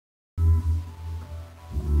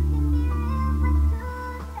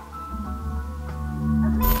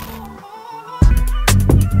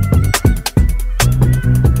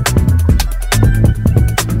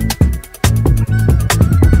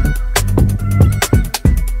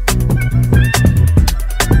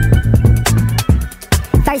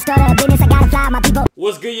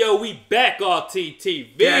What's good, yo? We back,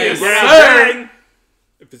 RTTV. Yes,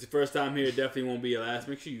 if it's your first time here, it definitely won't be your last.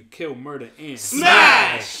 Make sure you kill, murder, and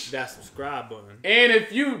smash that subscribe button. And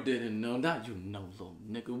if you didn't know, now you know, little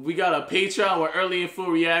nigga. We got a Patreon with early and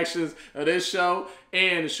full reactions of this show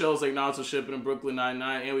and the shows like Naruto Shipping and Brooklyn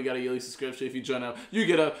Nine-Nine. And we got a yearly subscription. If you join up, you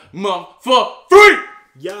get a month for free.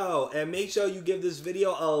 Yo, and make sure you give this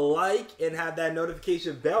video a like and have that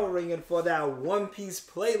notification bell ringing for that One Piece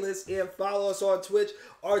playlist. And follow us on Twitch,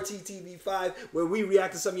 RTTV5, where we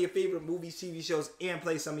react to some of your favorite movies, TV shows, and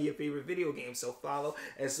play some of your favorite video games. So follow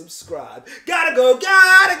and subscribe. Gotta go,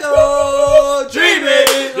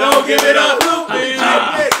 dreaming. Don't give it up, Luffy.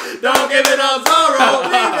 Don't give it up, Zoro.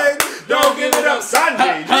 Dreaming. Don't give it up,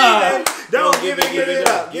 Sanji. Dreaming. Don't give it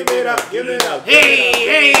up. Give it up. Give it up.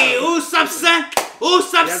 Hey, who's up, son?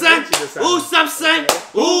 Who's up, son? Who's up, son?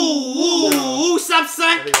 Who's up,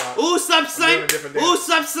 son? Who's up, son? Who's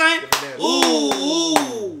up, son?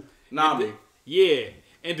 Ooh. Nami. Yeah,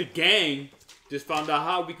 and the gang just found out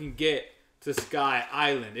how we can get to Sky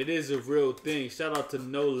Island. It is a real thing. Shout out to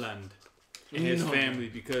Noland and his family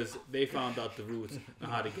because they found out the routes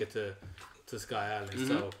on how to get to Sky Island.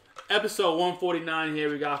 So, episode 149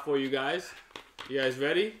 here we got for you guys. You guys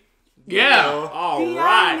ready? Yeah. All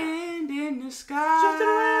right. In the sky.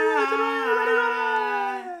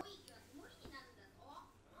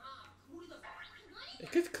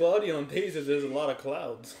 It gets cloudy on days that there's a lot of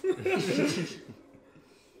clouds.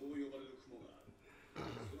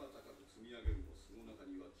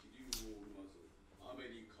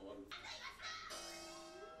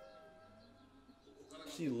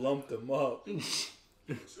 She lumped them up.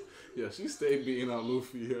 Yeah, she stayed beating on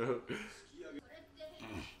Luffy, yo.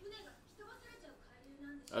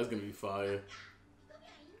 That's gonna be fire.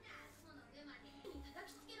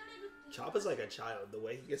 Chopper's like a child, the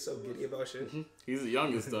way he gets so giddy about shit. He's the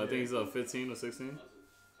youngest though. I think he's 15 or 16.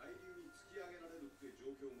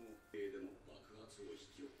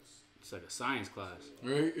 It's like a science class.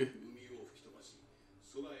 Right?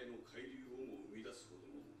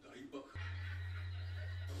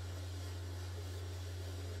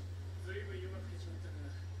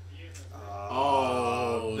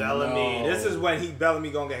 Oh, Bellamy. No. This is when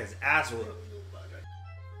Bellamy gonna get his ass whooped.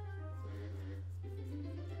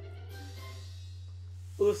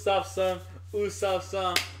 Usopp son, Usopp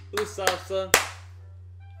son, Usopp son.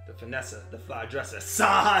 The finesse, the fly dresser,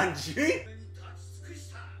 Sanji.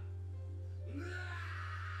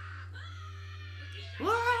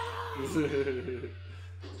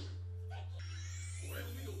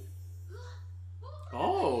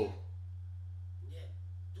 Oh.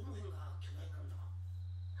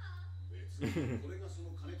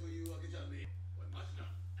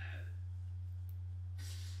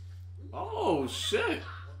 Oh shit.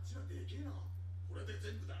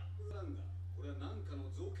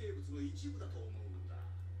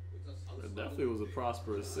 It definitely was a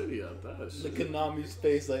prosperous city at that. Look at Nami's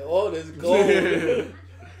face like, oh, there's gold.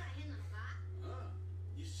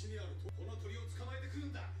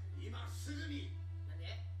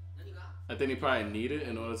 I think he probably need it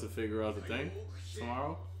in order to figure out the thing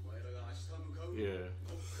tomorrow. Yeah.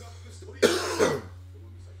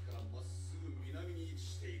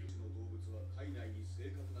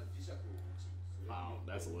 Wow,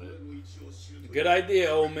 that's lit. Good idea,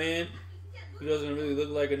 old man. He doesn't really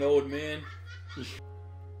look like an old man.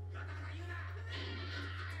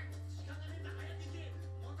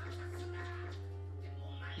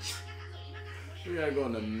 We gotta go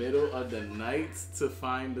in the middle of the night to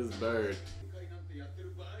find this bird.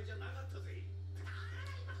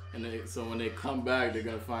 And so when they come back, they're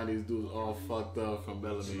gonna find these dudes all fucked up from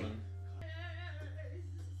Bellamy.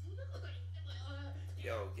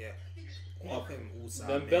 Yo, yeah.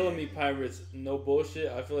 Them Bellamy pirates, no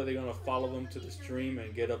bullshit. I feel like they're gonna follow them to the stream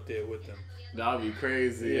and get up there with them. That'd be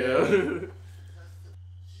crazy, yeah.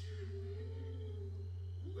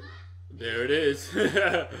 There it is.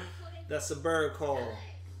 That's a bird call.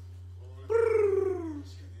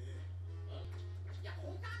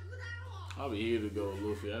 I'll be eager to go with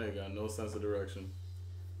Luffy. I ain't got no sense of direction.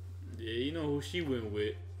 Yeah, you know who she went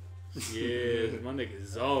with. Yeah, my nigga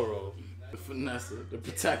Zoro. The finesse, the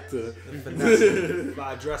protector. The finesse, the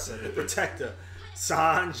fly dresser, the protector.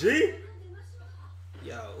 Sanji.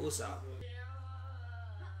 Yo, Usopp.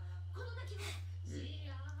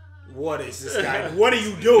 What is this guy? What are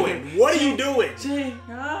you doing? What are you doing?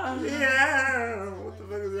 Yeah. What the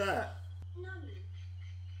fuck is that?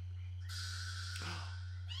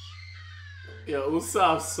 Yo,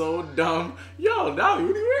 Usopp's so dumb. Yo, Nami,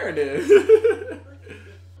 what are you wearing there?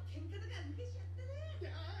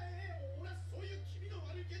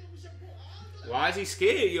 Why is he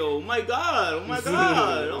scared, yo? Oh my god! Oh my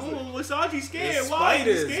god! Oh, Wasaji scared. It's Why is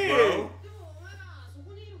he spiders, scared? bro.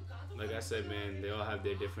 Like I said, man, they all have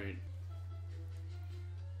their different.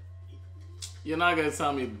 You're not gonna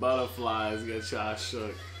tell me butterflies get y'all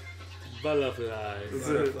shook. Butterflies.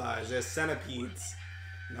 Butterflies. They're centipedes.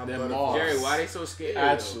 Not They're butterflies. moths. Jerry, why they so scared?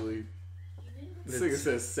 Actually, this nigga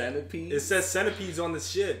says centipede. It says centipedes on the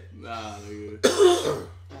shit. Nah, nigga. Oh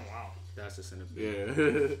wow. That's a centipede.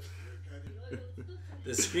 Yeah.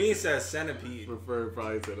 The screen says centipede. Prefer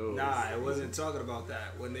probably to those. Nah, it wasn't talking about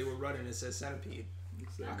that. When they were running, it said centipede.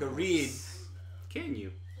 I could read. Can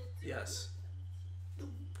you? Yes.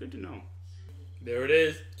 Good to know. There it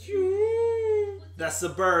is. That's the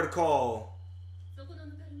bird call.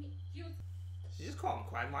 Did you just call him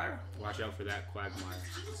Quagmire? Watch out for that quagmire.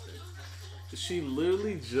 She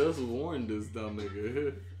literally just warned this dumb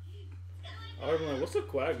nigga. I was like, what's a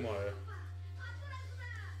quagmire?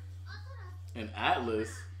 An atlas.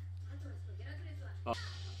 Oh.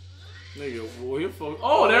 Nigga, well, your folks.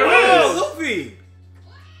 Oh, there it is. Luffy!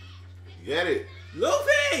 Get it?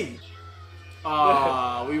 Luffy!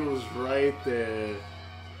 Ah, we was right there.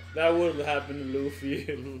 That would have happened to Luffy.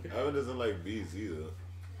 Evan doesn't like bees either.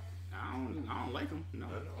 I don't like them. No. I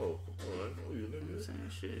know. Oh, I know you I'm niggas.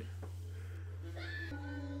 saying shit.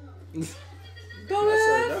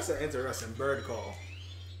 That's an interesting bird call.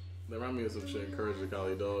 They remind me of some shit in Courage the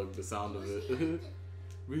Collie Dog, the sound of it.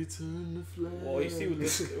 Return the flag. Well, you see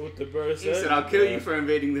what the bird He said? said, "I'll kill you for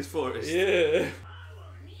invading this forest." Yeah.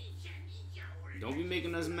 Don't be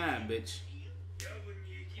making us mad, bitch.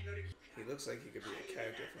 He looks like he could be a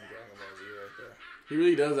character from Dragon Ball Z right there. He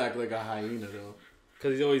really does act like a hyena, though.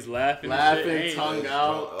 Because he's always laughing. Laughing, and shit. tongue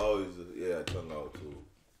out. Oh, yeah, tongue out too.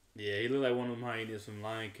 Yeah, he looked like one of them hyenas from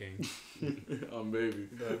Lion King. Baby.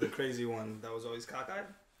 The crazy one that was always cockeyed?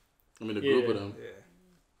 I mean, a group of Yeah. them.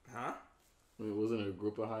 Yeah. Huh? I mean, wasn't it a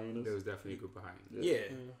group of hyenas? There was definitely a group behind. Yeah.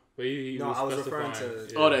 But he No, was I was referring specifying.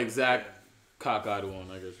 to- Yeah. Oh, the exact cockeyed one,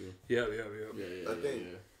 I guess. Yep. Yeah. I think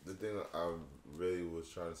the thing I really was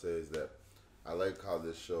trying to say is that I like how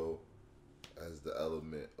this show has the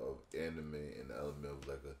element of anime and the element of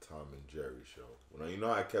like a Tom and Jerry show. You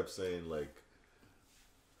know, I kept saying like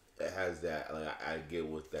it has that. Like I get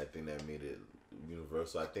what that thing that made it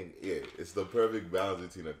universal. I think it's the perfect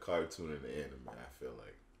balance between a cartoon and an anime. I feel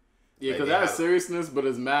like. Yeah, Like, because they that has have- seriousness, but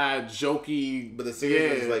it's mad jokey. But the series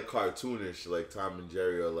yeah. is like cartoonish, like Tom and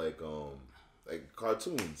Jerry are like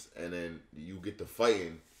cartoons, and then you get the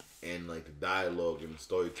fighting and like the dialogue and the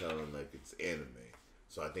storytelling, like it's anime.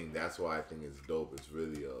 So I think that's why I think it's dope. It's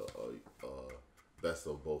really a best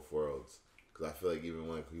of both worlds. Because I feel like even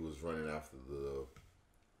when he was running after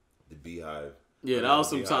the beehive, Yeah, that was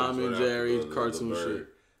some Beehive Tom running and after Jerry the cartoon bird, shit.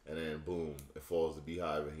 and then boom, it falls the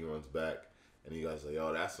beehive, and he runs back, and you guys like,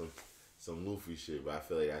 yo, that's some Luffy shit. But I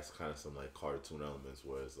feel like that's kind of some like cartoon elements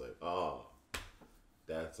where it's like, oh,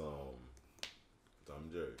 that's Tom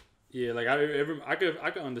and Jerry. Yeah, like I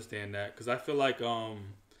could understand that because I feel like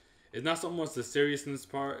it's not so much the seriousness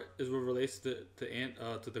part is what relates to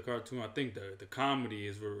the cartoon. I think the comedy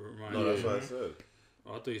is what reminds me. No, that's what I said.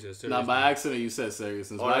 Oh, I thought you said seriousness. Now, by accident, you said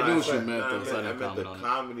seriousness. Oh, But I no, knew what you said- meant, no, though, so I I didn't meant the comment on it.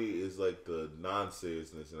 comedy is like the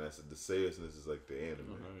non-seriousness, and I said the seriousness is like the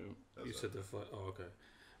anime. Okay. You said the oh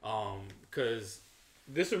okay, because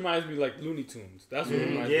this reminds me like Looney Tunes. That's what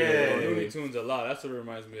reminds me of Looney Tunes a lot. That's what it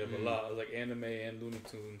reminds me of a lot. It's like anime and Looney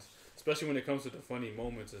Tunes, especially when it comes to the funny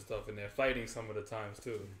moments and stuff, and they're fighting some of the times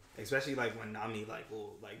too. Especially like when Nami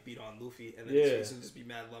will beat on Luffy and then Yeah. his face will just be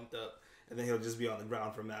mad lumped up and then he'll just be on the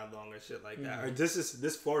ground for mad long or shit like that. Or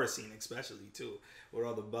this forest scene especially too, where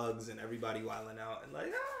all the bugs and everybody wilding out and like,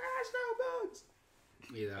 Ash, no bugs.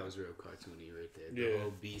 Yeah, that was real cartoony right there. The Yeah.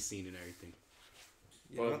 whole bee scene and everything.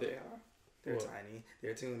 You know Well, what they are? They're what? tiny,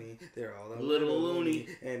 they're toony, they're all a Little loony.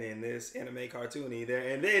 And in this anime cartoony, they're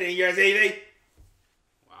invading your TV.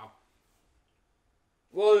 Wow.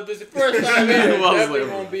 Well, if it's the first time, It it was definitely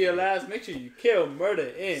like- won't be your last. Make sure you kill,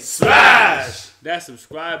 murder, and Smash! that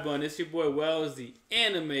subscribe button. It's your boy Wells, the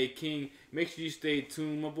Anime King. Make sure you stay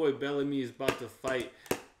tuned. My boy Bellamy is about to fight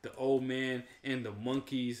the old man and the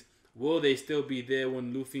monkeys. Will they still be there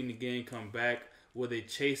when Luffy and the gang come back? Will they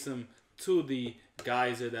chase him to the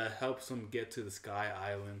geyser that helps him get to the Sky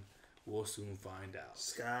Island? We'll soon find out.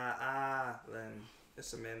 Sky Island.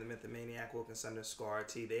 It's a man, the myth, the maniac, Wilkins underscore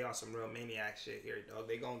RT. They on some real maniac shit here, dog.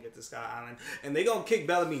 They gonna get to Sky Island and they gonna kick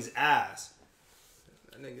Bellamy's ass.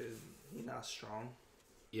 That nigga, he not strong.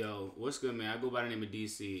 Yo, what's good, man? I go by the name of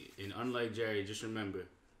DC, and unlike Jerry, just remember,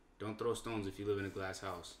 don't throw stones if you live in a glass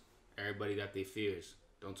house. Everybody got their fears.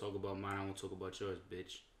 Don't talk about mine, I won't talk about yours,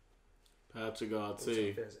 bitch. Patricrt.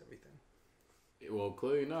 There's everything. Well,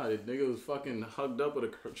 clearly not. The nigga was fucking hugged up with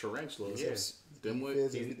a tarantula. Yeah. Dimwit.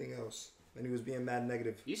 Fears everything else. And he was being mad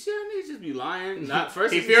negative. You see how niggas just be lying? Not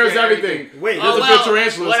first. He fears everything. Wait, there's a big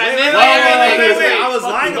tarantula. What I meant, wait. I was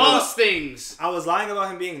lying about most things. I was lying about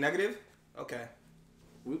him being negative. Okay.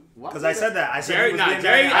 Because I I said that. I said Jerry, he was not being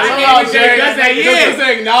Jerry. negative. I don't can't know, even Jerry does that. He Yeah.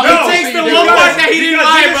 He takes the one part that he didn't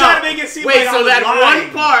lie about. Wait, so that one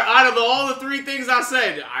part out of all the three things I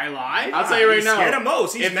said, I lied? I'll tell you right now. He's scared of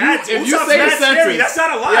most. He's If mad. you Usopp's say a mad scary. sentence- That's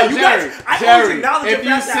not a lie. Yeah, You Jerry, guys, I always Jerry, acknowledge if the you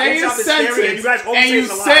fact that say a Usopp is scary, and you sentence guys always and say you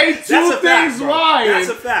it's a lie. say That's two a fact, things bro. lying, That's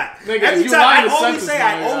a fact. nigga, Every if you time lie I in a always sentence, say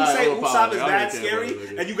man, Usopp is I mad can't scary,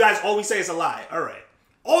 believe it. and you guys always say it's a lie. All right,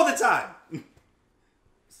 all the time.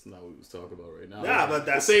 That's not what we was talking about right now. Yeah, but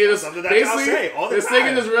that's something that I'll say all the this time.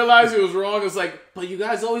 nigga just realized he was wrong. It's like, but you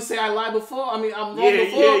guys always say I lied before. I mean, I'm wrong Yeah,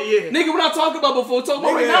 before. yeah. Nigga, we're not talking about before. We're talking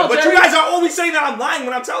about right Yeah, now, but Jerry. you guys are always saying that I'm lying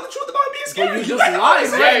when I'm telling the truth about being scary. you You just guys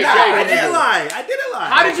always lied, say Jay, that. Jay, I nigga. didn't lie. I didn't lie.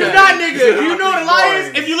 How did you Okay. not, nigga? You know the lie is,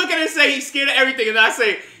 boring. if you look at it and say he's scared of everything, and I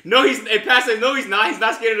say, no, he's, and Pat says, no, he's not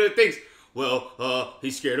scared of the things. Well,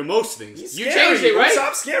 he's scared of most things. He's You scary. changed it, right?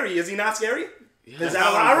 Usopp's scary. Is he not scary? Yeah.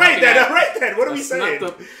 All right then. What are we That's saying?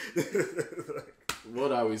 not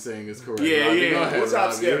What are we saying is correct. Yeah, Robbie. yeah. Go ahead, What's up,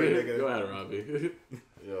 Robbie. scary nigga? Go ahead, Robbie.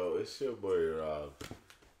 Yo, it's your boy Rob,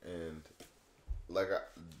 and like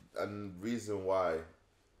and reason why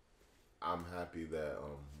I'm happy that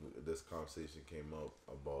this conversation came up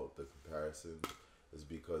about the comparison is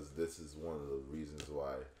because this is one of the reasons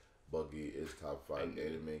why Buggy is top 5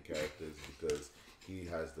 anime characters, because he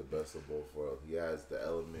has the best of both worlds. He has the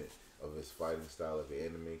element of his fighting style of an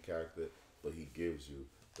anime character, but he gives you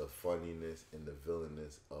the funniness and the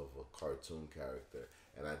villainous of a cartoon character.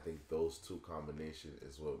 And I think those two combinations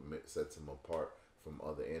is what sets him apart from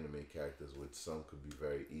other anime characters, which some could be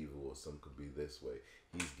very evil or some could be this way.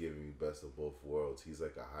 He's giving you best of both worlds. He's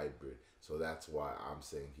like a hybrid. So that's why I'm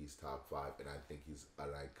saying he's top 5, and I think he's an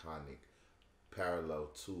iconic parallel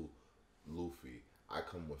to Luffy. I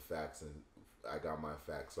come with facts, and I got my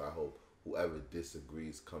facts, so I hope whoever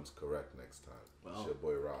disagrees comes correct next time. Wow. It's your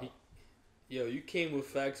boy Rob. Yo, you came with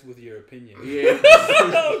facts with your opinion. Yeah.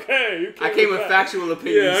 Okay. I came with factual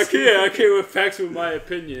opinions. Yeah, I came with facts with my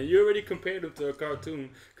opinion. You already compared him to a cartoon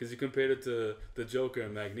because you compared it to the Joker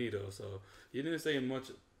and Magneto. So you didn't say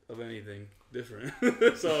much of anything different.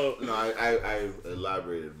 So No, I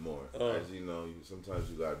elaborated more. Oh. As you know, sometimes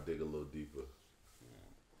you gotta dig a little deeper.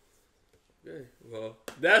 okay, well,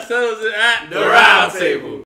 that settles it at The Round Table.